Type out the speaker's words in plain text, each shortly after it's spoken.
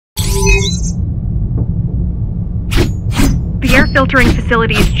filtering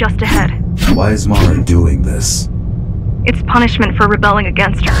facility is just ahead. Why is Mara doing this? It's punishment for rebelling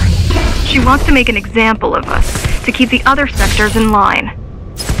against her. She wants to make an example of us, to keep the other sectors in line.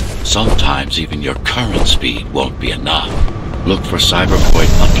 Sometimes even your current speed won't be enough. Look for cybervoid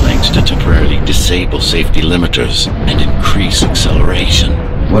uplinks to temporarily disable safety limiters and increase acceleration.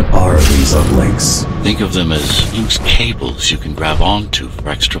 What are these uplinks? Think of them as loose cables you can grab onto for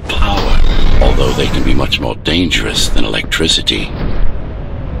extra power, although they can be much more dangerous than electricity.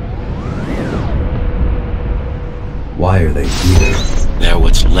 Why are they here? They're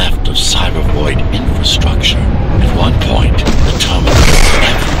what's left of cybervoid infrastructure. At one point, the terminal was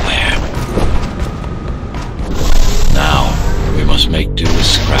everywhere. Now, we must make do with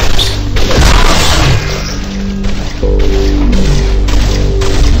scraps.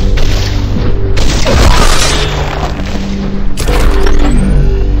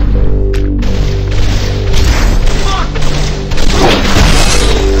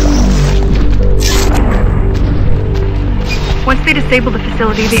 Once they disable the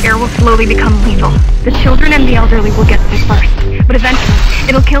facility, the air will slowly become lethal. The children and the elderly will get sick first, but eventually,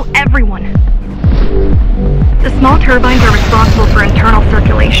 it'll kill everyone. The small turbines are responsible for internal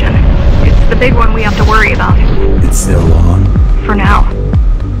circulation. It's the big one we have to worry about. It's still on? For now.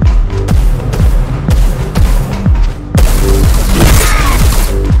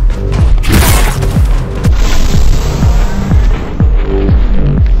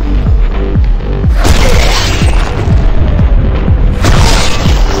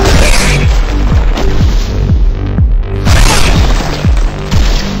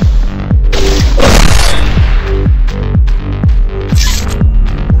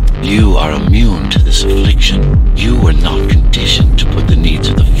 You are immune to this affliction. You were not conditioned to put the needs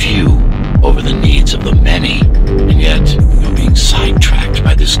of the few over the needs of the many. And yet, you're being sidetracked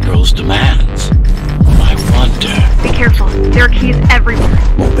by this girl's demands. I wonder... Be careful. There are keys everywhere.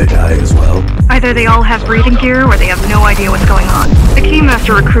 Won't they die as well? Either they all have breathing gear, or they have no idea what's going on. The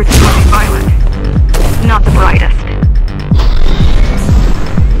Keymaster recruits must be violent. Not the brightest.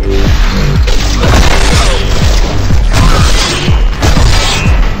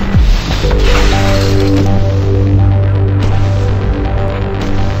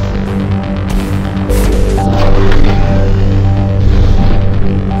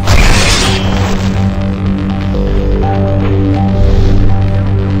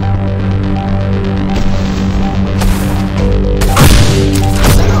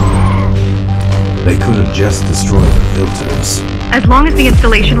 They could have just destroyed the filters. As long as the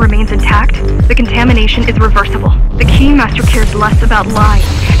installation remains intact, the contamination is reversible. The Keymaster cares less about lives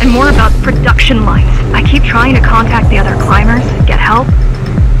and more about production lines. I keep trying to contact the other climbers, get help.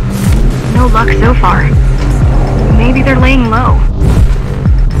 No luck so far. Maybe they're laying low.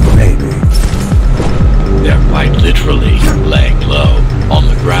 Maybe. They're quite literally laying low, on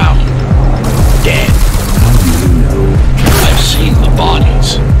the ground, dead. How do you know? I've seen the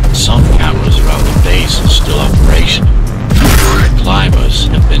bodies. Some cameras around the base are still operational. The climbers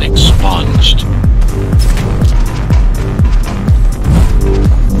have been expunged.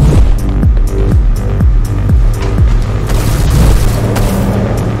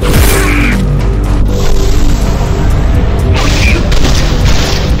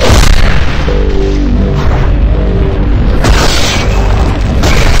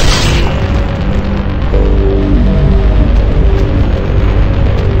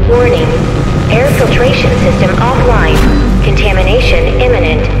 Warning. Air filtration system offline. Contamination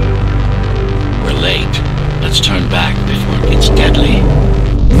imminent. We're late. Let's turn back before it gets deadly.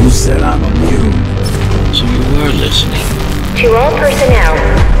 You said I'm immune. So you were listening. To all personnel,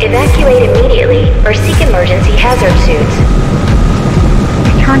 evacuate immediately or seek emergency hazard suits.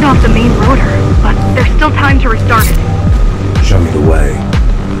 We turned off the main rotor, but there's still time to restart it. Show me the way.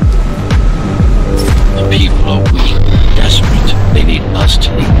 The people are weak, desperate. They need us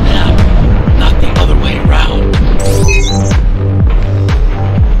to lead them, not the other way around.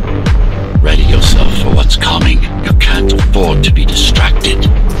 Ready yourself for what's coming. You can't afford to be distracted.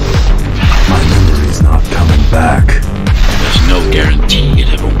 My memory's not coming back. There's no guarantee it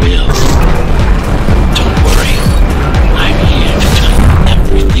ever will. Don't worry. I'm here to tell you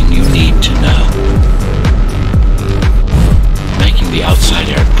everything you need to know. Making the outside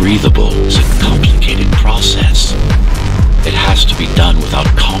air breathable is a complicated process. It has to be done without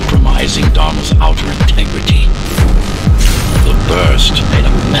compromising Dharma's outer integrity. The burst made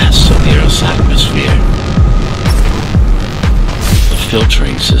a mess of the Earth's atmosphere. The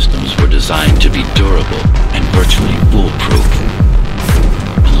filtering systems were designed to be durable and virtually foolproof.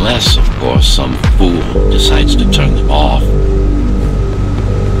 Unless, of course, some fool decides to turn them off.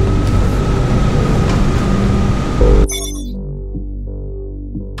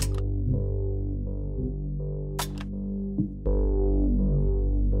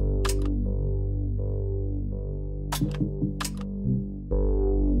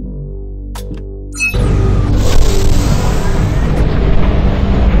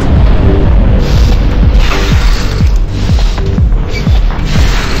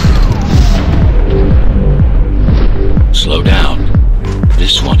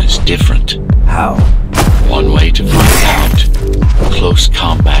 How? One way to find out. Close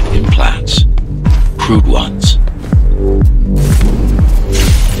combat implants. Crude ones.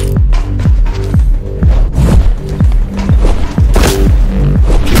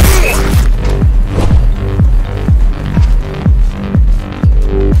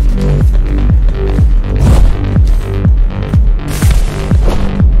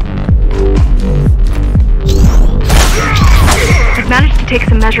 I've managed to take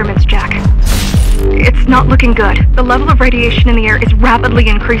some measurements, Jack. It's not looking good. The level of radiation in the air is rapidly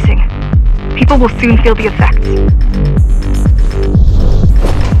increasing. People will soon feel the effects.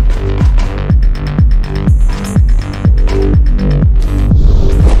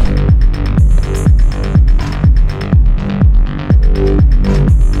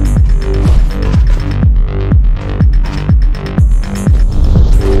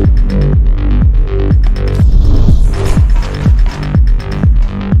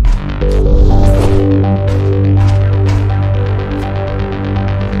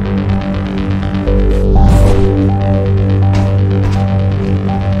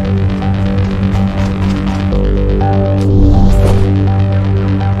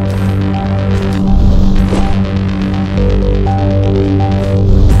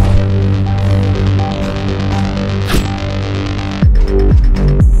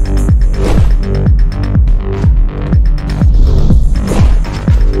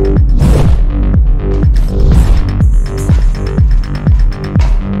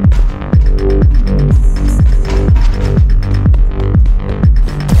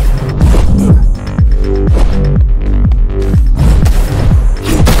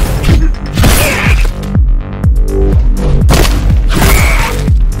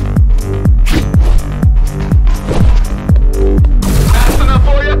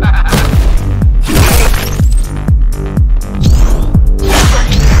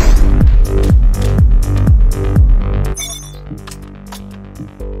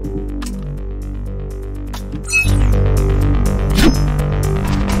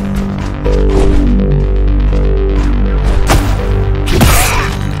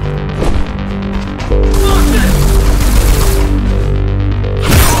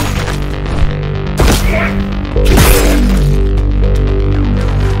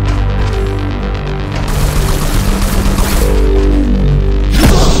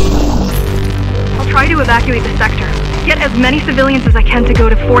 Evacuate the sector. Get as many civilians as I can to go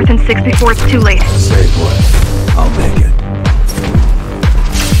to 4th and 6th before it's too late. Say what? I'll make it.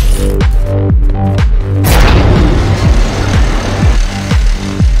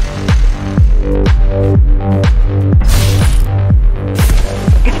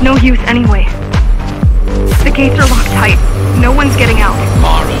 It's no use anyway. The gates are locked tight. No one's getting out.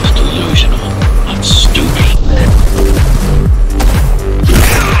 Mara's delusional. I'm stupid.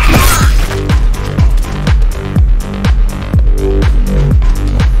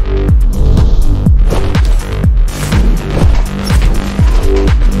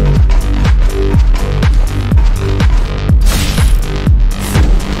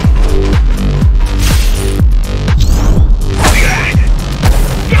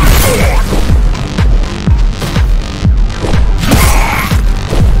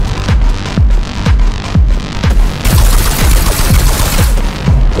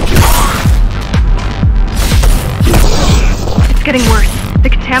 Getting worse. The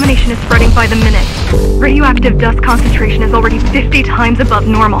contamination is spreading by the minute. Radioactive dust concentration is already 50 times above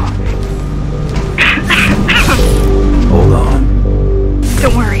normal. Hold on.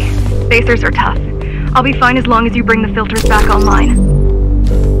 Don't worry. Spacers are tough. I'll be fine as long as you bring the filters back online.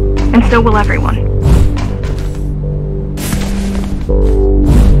 And so will everyone.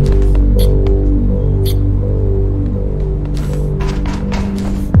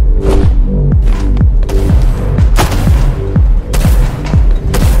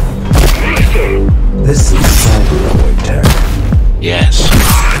 This is cyber tech. Yes,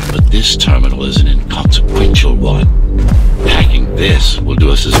 but this terminal is an inconsequential one. Hacking this will do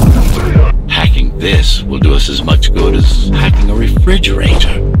us as much good as hacking a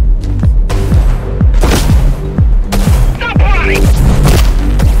refrigerator.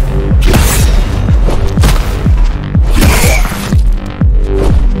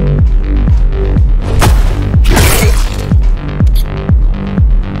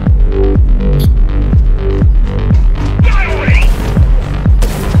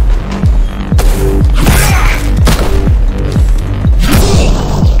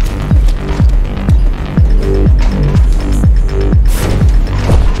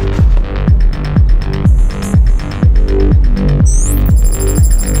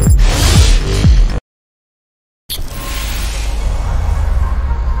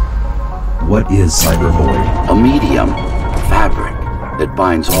 What is Cybervoid? A medium, a fabric, that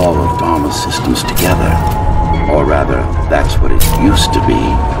binds all of Dharma's systems together. Or rather, that's what it used to be.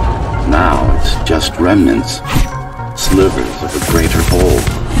 Now it's just remnants, slivers of a greater whole.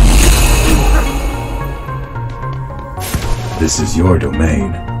 This is your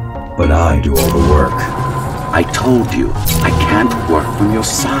domain, but I do all the work. I told you, I can't work from your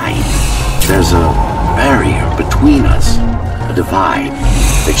side. There's a barrier between us, a divide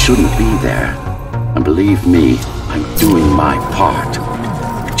that shouldn't be there. And believe me, I'm doing my part.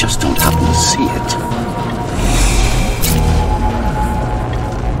 I just don't happen to see it.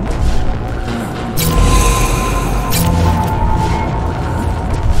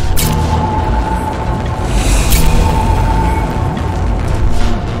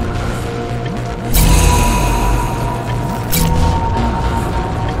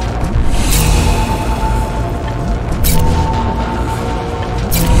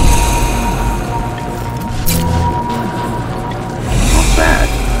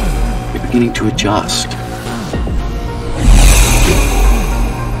 Beginning to adjust.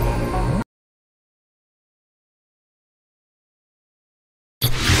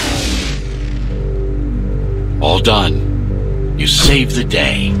 All done. You saved the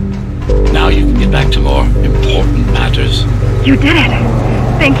day. Now you can get back to more important matters. You did it!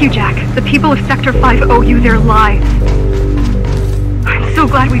 Thank you, Jack. The people of Sector 5 owe you their lives. I'm so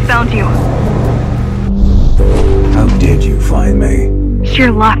glad we found you. How did you find me? Sheer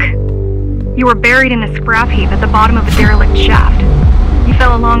luck. You were buried in a scrap heap at the bottom of a derelict shaft. You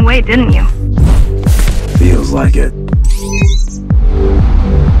fell a long way, didn't you? Feels like it.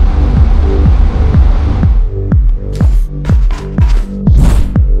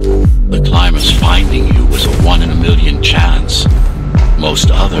 The climbers finding you was a 1 in a million chance.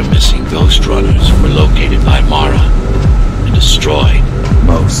 Most other missing Ghostrunners were located by Mara and destroyed.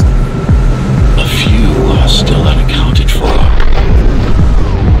 Most. A few are still unaccounted for.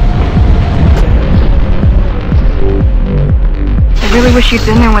 I really wish you'd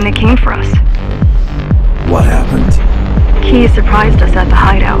been there when they came for us. What happened? Key surprised us at the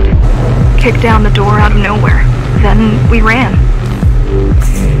hideout. Kicked down the door out of nowhere. Then we ran.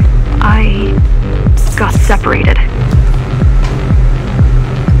 I got separated.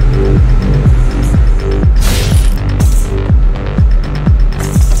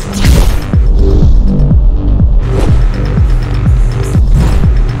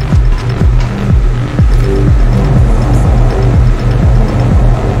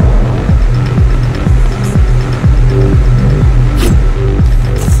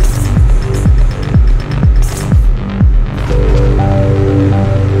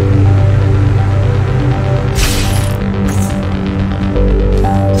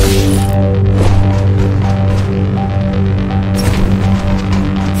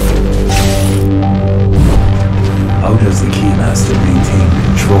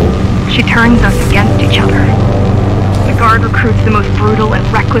 She turns us against each other. The Guard recruits the most brutal and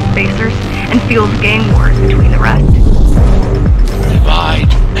reckless basers and fields gang wars between the rest.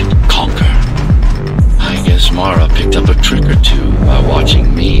 Divide and conquer. I guess Mara picked up a trick or two by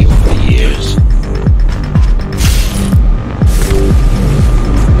watching me over the years.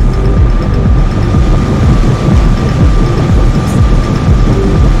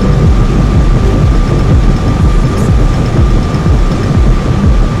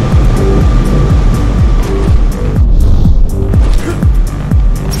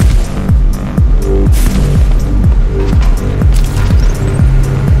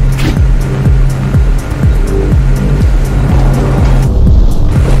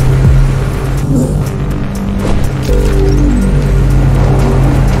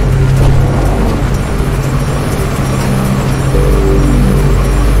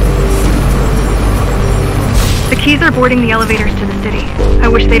 Keys are boarding the elevators to the city. I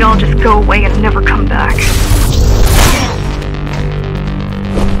wish they'd all just go away and never come back.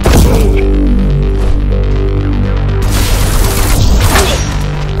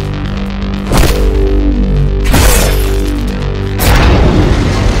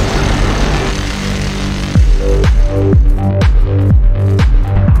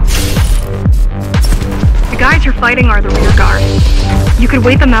 The guys you're fighting are the rear guard. You could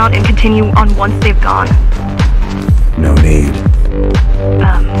wait them out and continue on once they've gone. No need.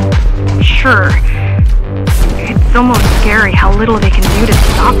 Sure. It's almost scary how little they can do to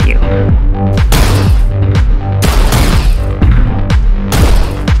stop you.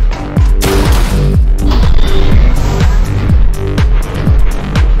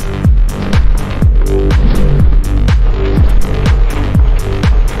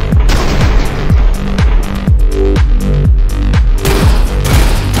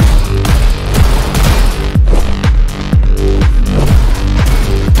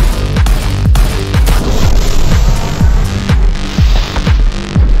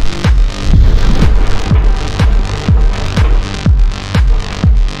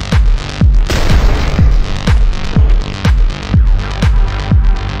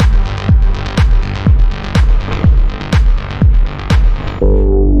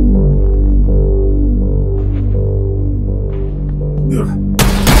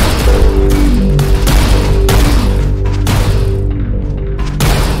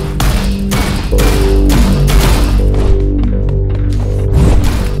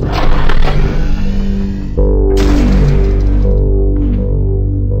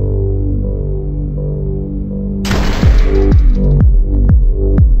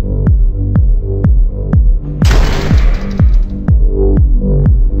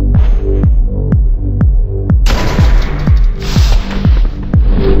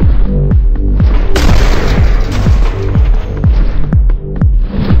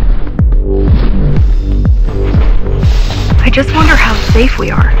 just wonder how safe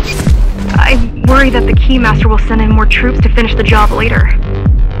we are. I worry that the Keymaster will send in more troops to finish the job later.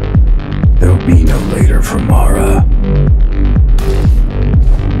 There'll be no later for Mara.